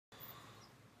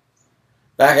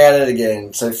Back at it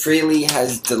again. So Freelee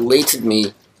has deleted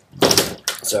me.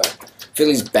 Sorry.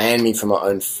 Freelee's banned me from my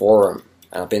own forum.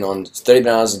 I've been on 30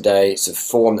 Bananas a Day. It's a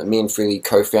forum that me and Freelee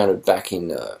co-founded back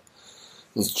in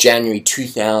January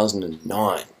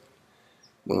 2009.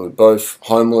 When we were both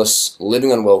homeless,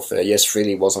 living on welfare. Yes,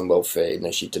 Freelee was on welfare, even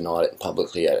though she denied it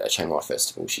publicly at a Chiang Mai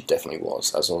festival. She definitely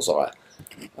was, as was I.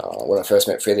 When I first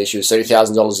met Freelee, she was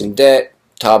 $30,000 in debt,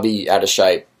 tubby, out of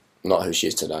shape, not who she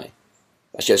is today.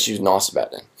 Actually, she was nice about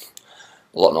that.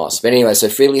 A lot nicer. But anyway, so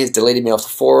Freelee has deleted me off the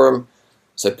forum.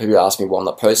 So people ask me why I'm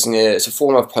not posting it. It's a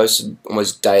forum I've posted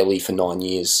almost daily for 9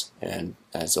 years. And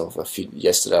as of a few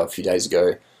days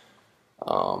ago,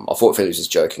 I thought Freelee was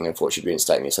just joking and thought she'd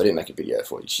reinstate me. So I didn't make a video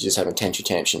for it. She's just having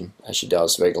tantrum, as she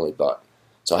does regularly. But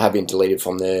so I have been deleted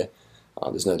from there.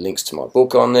 There's no links to my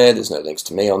book on there. There's no links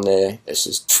to me on there. It's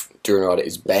just Drew Ryder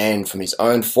is banned from his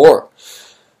own forum.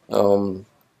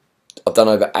 I've done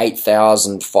over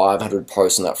 8,500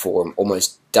 posts on that forum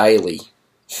almost daily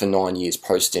for 9 years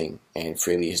posting, and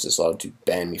Freelee has decided to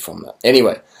ban me from that.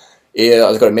 Anyway, yeah,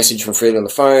 I got a message from Freelee on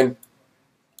the phone,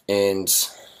 and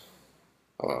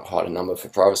I won't hide a number for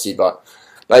privacy, but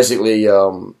basically,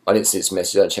 I didn't see this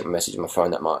message. I don't check my message on my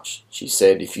phone that much. She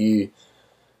said, if you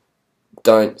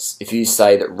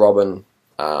say that Robin,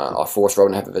 I forced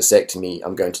Robin to have a vasectomy,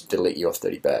 I'm going to delete you off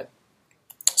 30 Bad.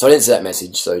 So I didn't see that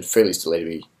message, so Freelee's deleted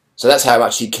me. So that's how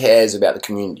much she cares about the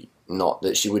community, not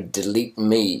that she would delete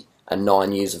me and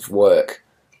 9 years of work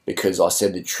because I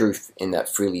said the truth in that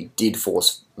Freelee did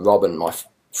force Robin, my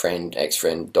friend,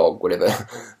 ex-friend, dog, whatever.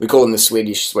 We call him the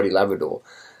Swedish sweaty Labrador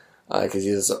because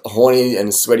he's horny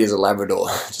and sweaty as a Labrador,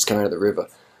 just coming out of the river.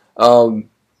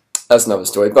 That's another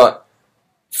story, but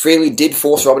Freelee did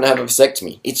force Robin to have a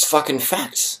vasectomy. It's fucking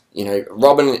facts. You know,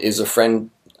 Robin is a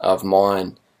friend of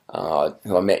mine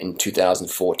who I met in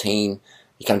 2014.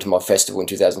 He came to my festival in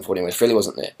 2014 where Freelee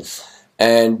wasn't there.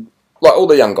 And like all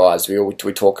the young guys,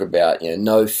 we talk about, you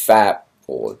know, no fat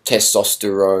or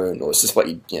testosterone, or it's just what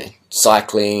you know,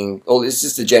 cycling, or it's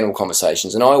just the general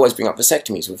conversations. And I always bring up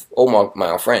vasectomies with all my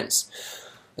male friends,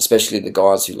 especially the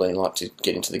guys who like to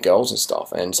get into the girls and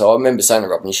stuff. And so I remember saying to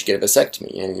Robin, you should get a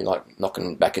vasectomy. And you're like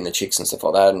knocking back in the chicks and stuff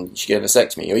like that, and you should get a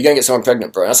vasectomy. Or you're going to get someone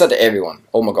pregnant, bro. And I said to everyone,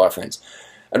 all my guy friends.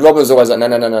 And Robin was always like, no,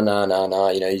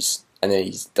 you know, and then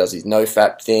he does his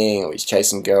no-fap thing, or he's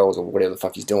chasing girls, or whatever the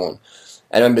fuck he's doing.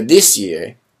 And I remember this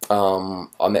year,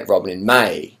 I met Robin in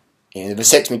May, and the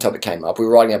vasectomy topic came up. We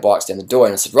were riding our bikes down the door,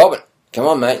 and I said, Robin, come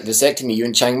on, mate, vasectomy, you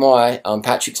in Chiang Mai.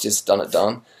 Patrick's just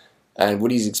done, and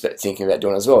Woody's thinking about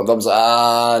doing it as well. And Robin's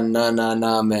like,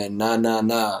 nah, man,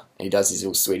 nah. And he does his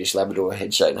little Swedish Labrador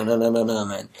head shake, nah,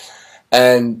 man.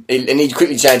 And he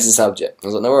quickly changed the subject. I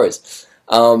was like, no worries.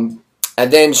 And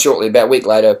then shortly, about a week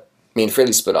later, me and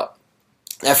Freelee split up.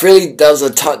 Now, Freelee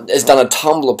has done a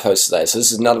Tumblr post today, so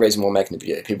this is another reason why we're making the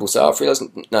video. People say, oh,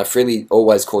 Freelee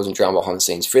always causing drama behind the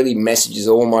scenes. Freelee messages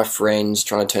all my friends,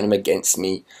 trying to turn them against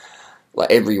me. Like,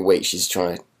 every week, she's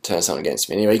trying to turn someone against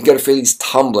me. Anyway, you can go to Freelee's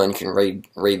Tumblr and you can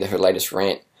read her latest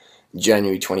rant,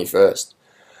 January 21st.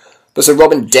 But so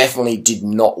Robin definitely did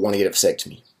not want to get a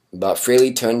vasectomy. But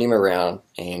Freelee turned him around,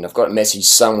 and I've got a message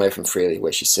somewhere from Freelee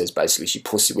where she says basically she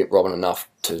pussy whipped Robin enough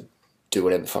to do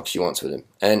whatever the fuck she wants with him.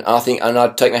 And I think, and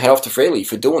I'd take my hat off to Freelee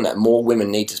for doing that. More women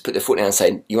need to put their foot down and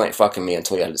say, you ain't fucking me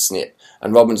until you had the snip.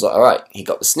 And Robin's like, alright, he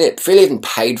got the snip. Freelee even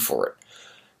paid for it,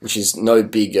 which is no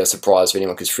big surprise for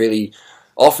anyone, because Freelee,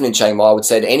 often in Chiang Mai, would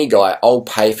say to any guy, I'll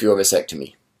pay for your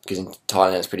vasectomy, because in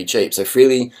Thailand it's pretty cheap. So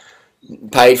Freelee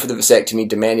paid for the vasectomy,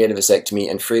 demanded a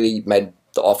vasectomy, and Freelee made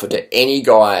the offer to any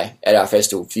guy at our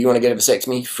festival, if you want to get a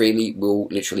vasectomy, Freelee will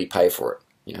literally pay for it,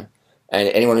 you know. And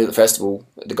anyone who at the festival,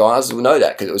 the guys will know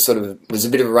that, because it was a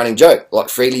bit of a running joke. Like,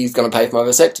 Freelee's going to pay for my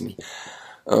vasectomy.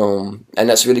 And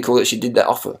that's really cool that she did that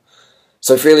offer.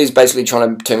 So Freelee's basically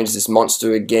trying to turn me into this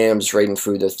monster again. I'm just reading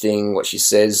through the thing, what she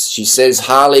says. She says,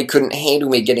 Harley couldn't handle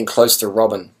me getting close to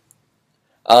Robin.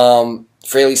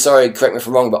 Freelee, sorry, correct me if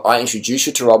I'm wrong, but I introduced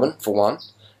you to Robin, for one.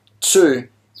 Two,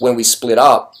 when we split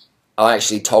up, I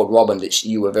actually told Robin that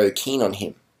you were very keen on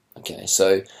him. Okay,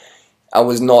 so I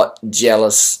was not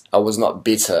jealous. I was not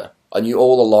bitter. I knew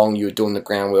all along you were doing the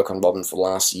groundwork on Robin for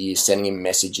last year, sending him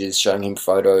messages, showing him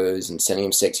photos, and sending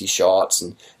him sexy shots,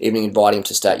 and even inviting him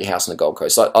to stay at your house on the Gold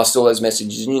Coast. So I saw those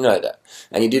messages, and you know that.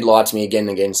 And you did lie to me again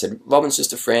and again and said, Robin's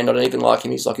just a friend. I don't even like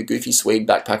him. He's like a goofy Swede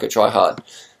backpacker. Try hard.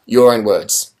 Your own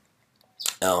words.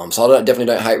 So I definitely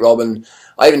don't hate Robin.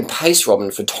 I even paced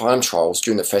Robin for time trials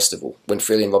during the festival when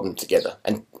Freelee and Robin were together,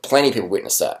 and plenty of people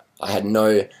witnessed that. I had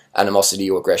no animosity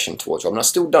or aggression towards Robin. I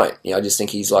still don't. You know, I just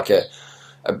think he's like a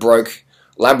broke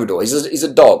Labrador. He's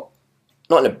a dog,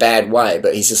 not in a bad way,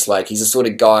 but he's just like, he's the sort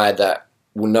of guy that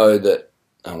will know that,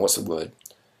 what's the word?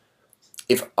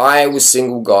 if I was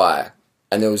single guy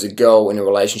and there was a girl in a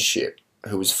relationship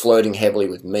who was flirting heavily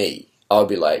with me, I would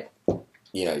be like,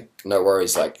 you know, no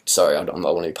worries, like, sorry, I'm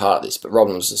not want to be part of this. But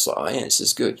Robin was just like, oh yeah, this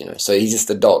is good, you know. So he's just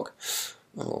a dog.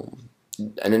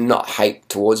 And then not hate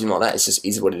towards him like that, it's just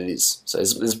is what it is. So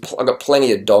I've got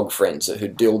plenty of dog friends who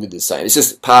deal with the same. It's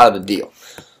just part of the deal.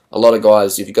 A lot of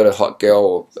guys, if you've got a hot girl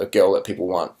or a girl that people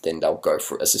want, then they'll go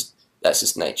for it. That's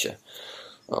just nature.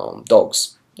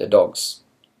 Dogs, they're dogs.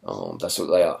 That's what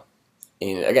they are.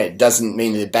 And again, it doesn't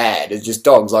mean they're bad. It's just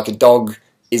dogs. Like a dog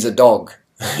is a dog.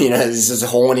 You know, it's just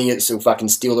horny. It'll fucking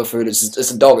steal the food.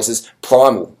 It's a dog. It's just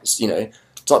primal. You know,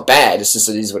 it's not bad. It's just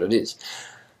it is what it is.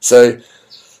 So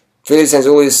Freelee sends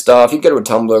all this stuff. You go to a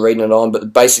Tumblr reading it on,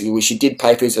 but basically she did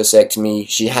pay for his vasectomy.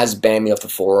 She has banned me off the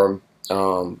forum.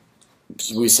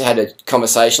 We had a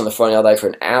conversation on the phone the other day for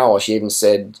an hour. She even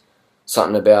said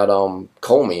something about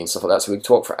call me and stuff like that. So we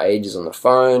talked for ages on the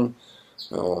phone.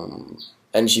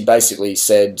 And she basically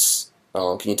said,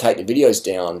 can you take the videos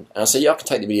down? And I said, yeah, I can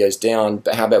take the videos down,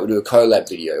 but how about we do a collab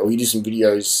video? Or you do some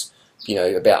videos, you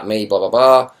know, about me, blah, blah,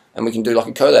 blah, and we can do like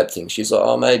a collab thing. She's like,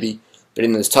 oh, maybe. But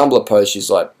in this Tumblr post, she's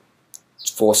like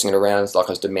forcing it around. It's like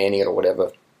I was demanding it or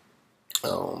whatever.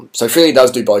 So Freelee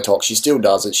does do Botox. She still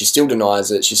does it. She still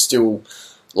denies it. She's still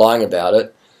lying about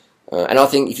it. And I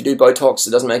think if you do Botox,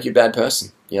 it doesn't make you a bad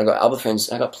person. You know, I've got other friends.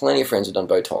 I've got plenty of friends who've done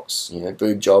Botox. You know,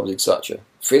 boob jobs, etc.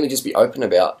 Freelee, just be open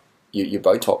about your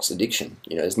Botox addiction.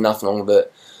 You know, there's nothing wrong with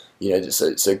it. You know,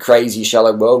 it's a crazy,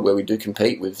 shallow world where we do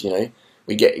compete with. You know,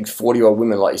 we get 40-year-old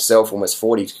women like yourself, almost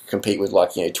 40, to compete with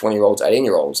like 20-year-olds,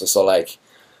 18-year-olds. So like,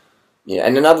 you know.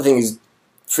 And another thing is,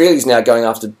 Freelee's now going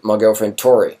after my girlfriend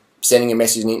Tori, sending a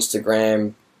message on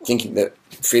Instagram, thinking that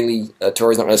Freelee,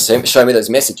 Tori's not going to show me those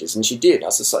messages, and she did. I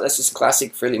was just like, that's just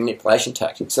classic Freelee manipulation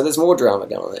tactic. So there's more drama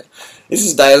going on there. This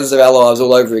is Days of Our Lives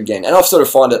all over again, and I sort of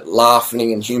find it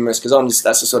laughing and humorous because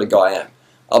that's the sort of guy I am.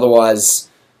 Otherwise,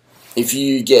 if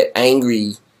you get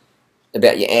angry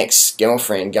about your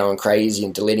ex-girlfriend going crazy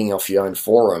and deleting off your own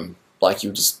forum, like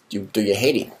you'll do your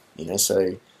head in, you know.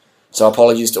 So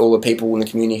apologies to all the people in the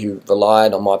community who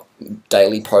relied on my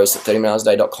daily post at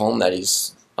 30minutesday.com. That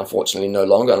is unfortunately no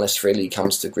longer, unless Freelee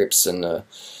comes to grips and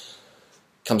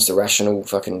comes to rational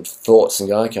fucking thoughts and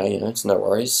go, okay, you know, it's no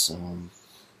worries.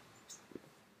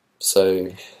 So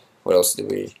what else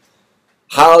did we?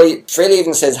 Freelee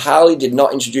even says Harley did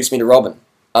not introduce me to Robin.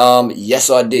 Yes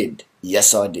I did.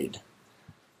 Yes I did.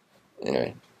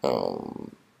 Anyway,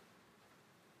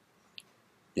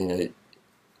 you know,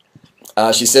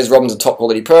 she says Robin's a top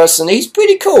quality person. He's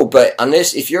pretty cool, but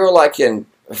if you're like a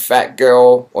fat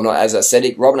girl or not as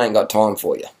aesthetic, Robin ain't got time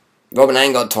for you. Robin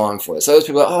ain't got time for you. So those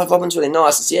people are like, oh, Robin's really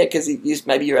nice. It's yeah, because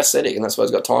maybe you're aesthetic and that's why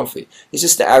he's got time for you. He's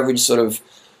just the average sort of,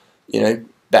 you know,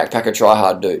 backpacker try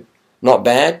hard dude. Not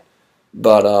bad,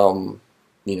 but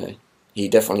you know, he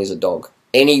definitely is a dog.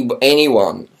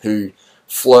 Anyone who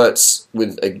flirts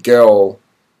with a girl,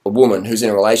 a woman who's in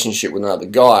a relationship with another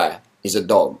guy is a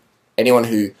dog. Anyone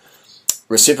who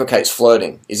reciprocates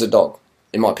flirting is a dog,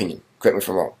 in my opinion. Correct me if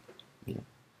I'm wrong.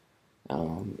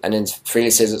 And then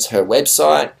Freelee says it's her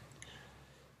website.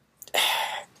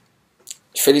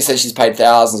 Freelee says she's paid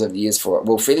thousands of years for it.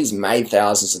 Well, Freelee's made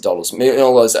thousands of dollars.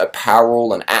 All those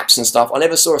apparel and apps and stuff, I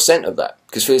never saw a cent of that.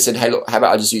 Because Freelee said, hey, look, how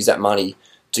about I just use that money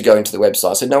to go into the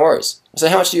website? I said, no worries. I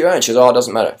said, how much do you earn? She goes, oh, it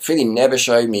doesn't matter. Freelee never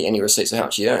showed me any receipts of how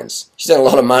much she earns. She's earned a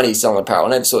lot of money selling apparel. I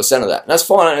never saw a cent of that. And that's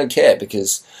fine, I don't care,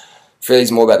 because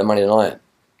Freelee's more about the money than I am.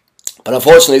 But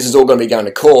unfortunately, this is all going to be going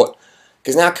to court,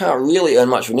 because now I can't really earn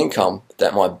much of an income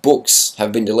that my books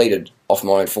have been deleted off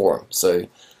my own forum. So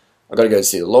I've got to go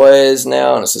see the lawyers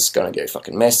now, and it's just going to get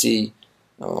fucking messy.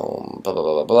 Blah, blah,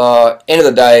 blah, blah, blah. End of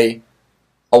the day,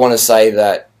 I want to say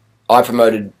that I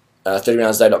promoted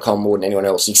 30minutesday.com more than anyone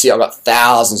else. You see, I've got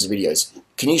thousands of videos.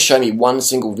 Can you show me one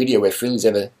single video where Freelee's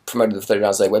ever promoted the 30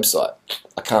 Minutes a Day website?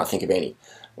 I can't think of any.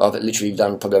 I've literally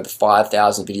done probably over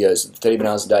 5,000 videos with 30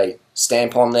 Minutes a Day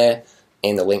stamp on there,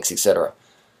 and the links, etc.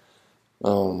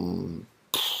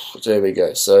 There we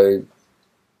go. So,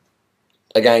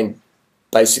 again,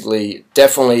 basically,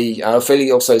 definitely,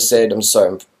 Freelee also said, I'm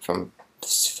sorry, I'm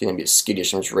feeling a bit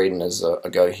skittish, I'm just reading as I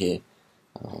go here.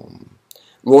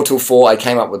 Raw Tool 4, I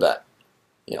came up with that.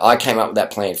 You know, I came up with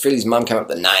that plan. Freelee's mum came up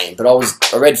with the name, but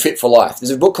I read Fit for Life.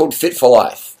 There's a book called Fit for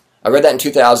Life. I read that in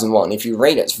 2001. If you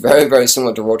read it, it's very, very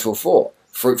similar to Raw Tool 4.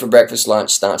 Fruit for breakfast,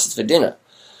 lunch, starches for dinner.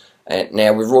 And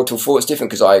now with Raw Tool 4, it's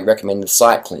different because I recommend the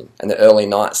cycling and the early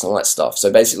nights and all that stuff.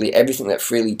 So basically, everything that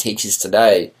Freelee teaches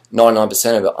today,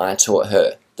 99% of it, I taught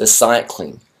her. The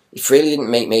cycling. If Freelee didn't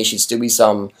meet me, she'd still be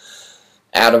some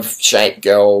out-of-shape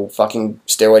girl, fucking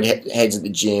steroid heads at the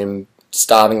gym,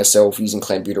 starving herself using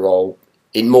clenbuterol,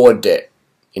 in more debt.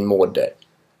 in more debt.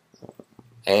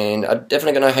 And I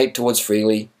definitely got no hate towards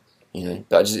Freelee, you know,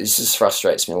 but it just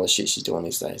frustrates me all the shit she's doing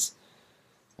these days.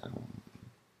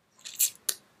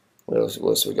 What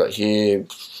else we got here?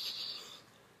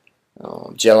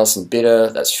 Jealous and bitter.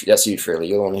 That's you, Freelee.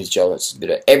 You're the one who's jealous and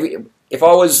bitter. If it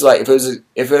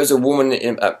was a woman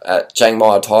at Chiang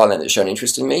Mai, Thailand, that showed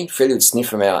interest in me, Freelee would sniff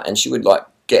them out, and she would like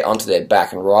get onto their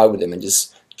back and ride with them and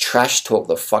just trash talk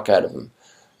the fuck out of them,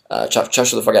 trash talk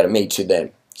the fuck out of me to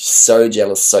them. So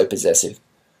jealous, so possessive.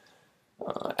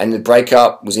 And the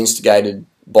breakup was instigated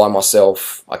by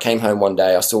myself. I came home one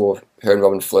day, I saw her and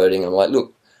Robin flirting, and I'm like,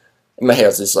 look, in my head I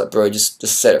was just like, bro, just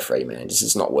set it free, man. This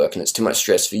is not working. It's too much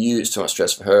stress for you. It's too much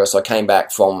stress for her. So I came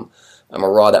back from my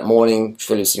ride that morning.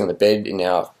 Freelee was sitting on the bed in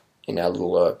our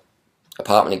little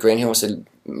apartment in Green Hill. I said,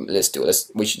 let's do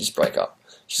it. We should just break up.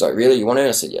 She's like, really? You want to?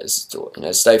 I said, yeah, let's do it. You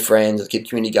know, stay friends, keep the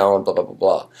community going, blah, blah, blah,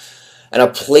 blah. And I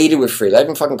pleaded with Freelee. I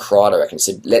even fucking cried, I reckon.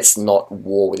 Said, let's not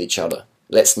war with each other.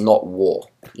 Let's not war.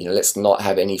 You know, let's not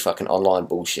have any fucking online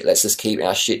bullshit. Let's just keep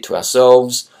our shit to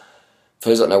ourselves.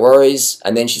 Feels like no worries.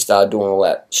 And then she started doing all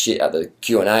that shit at the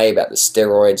Q&A about the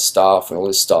steroid stuff and all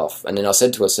this stuff. And then I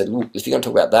said to her, look, if you're going to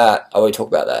talk about that, I already talk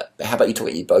about that. But how about you talk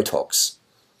about your Botox?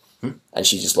 And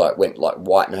she just like went like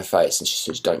white in her face. And she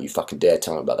said, don't you fucking dare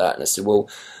tell me about that. And I said, well,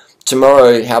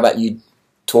 tomorrow, how about you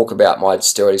talk about my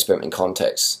steroid experiment in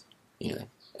context? You know.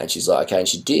 And she's like, okay. And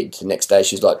she did. The next day,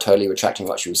 she was like totally retracting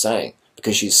what she was saying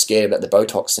because she was scared about the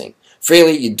Botox thing.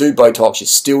 Freelee, you do Botox. You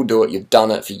still do it. You've done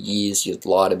it for years. You've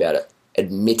lied about it.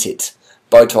 Admit it.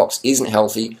 Botox isn't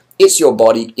healthy. It's your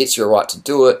body. It's your right to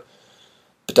do it.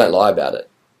 But don't lie about it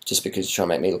just because you're trying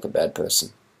to make me look a bad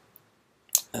person.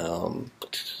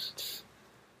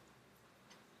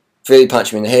 Freelee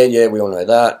punched me in the head. Yeah, we all know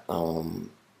that.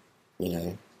 You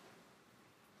know.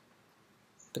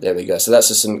 But there we go. So that's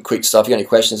just some quick stuff. If you got any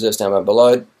questions, let us down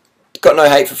below. Got no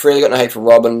hate for Freelee. Got no hate for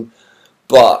Robin.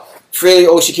 But Freelee,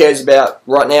 all she cares about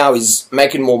right now is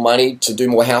making more money to do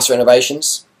more house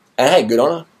renovations. And hey, good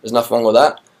on her. There's nothing wrong with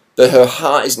that. But her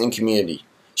heart isn't in community.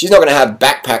 She's not going to have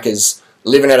backpackers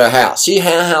living at her house.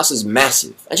 Her house is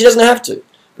massive. And she doesn't have to.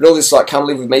 But all this, like, come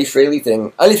live with me, Freelee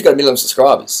thing, only if you've got 1 million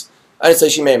subscribers. Only so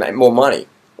she may make more money.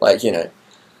 Like, you know.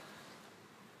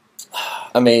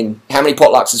 I mean, how many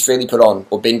potlucks has Freelee put on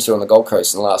or been to on the Gold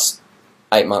Coast in the last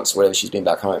 8 months or whatever she's been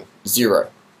back home? 0.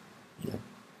 You know.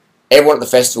 Everyone at the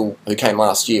festival who came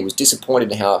last year was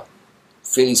disappointed in how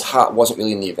Freelee's heart wasn't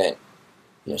really in the event.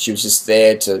 You know, she was just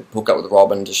there to hook up with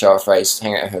Robin, to show her face,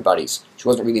 hang out with her buddies. She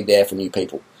wasn't really there for new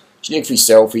people. She did a few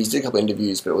selfies, did a couple of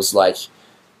interviews, but it was like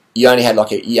you only had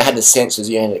you had the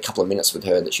senses, you only had a couple of minutes with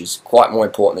her that she's quite more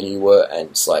important than you were, and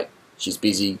it's like she's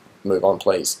busy, move on,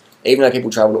 please. Even though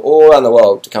people travelled all around the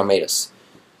world to come meet us.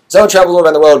 So I travel all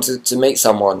around the world to meet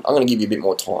someone. I'm going to give you a bit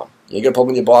more time. You got a problem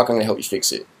with your bike, I'm going to help you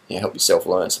fix it. You know, help yourself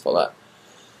learn, stuff like that.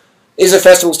 Is the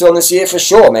festival still on this year? For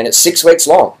sure, man. It's 6 weeks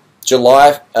long.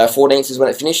 July 14th is when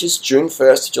it finishes. June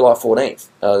 1st to July 14th.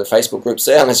 The Facebook group's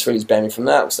there. Unless Freelee's banned me from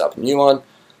that, we'll start a new one.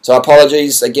 So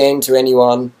apologies again to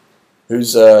anyone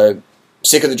who's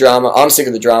sick of the drama. I'm sick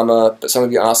of the drama, but some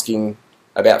of you are asking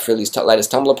about Freelee's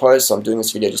latest Tumblr post, so I'm doing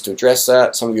this video just to address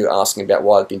that. Some of you are asking about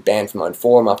why I've been banned from my own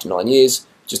forum after 9 years.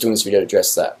 Just doing this video to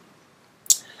address that.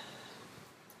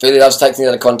 Freelee loves to take things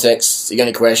out of context. If you got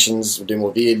any questions, we'll do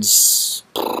more vids.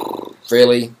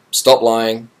 Freelee, stop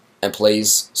lying. And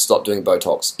please, stop doing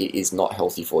Botox. It is not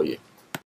healthy for you.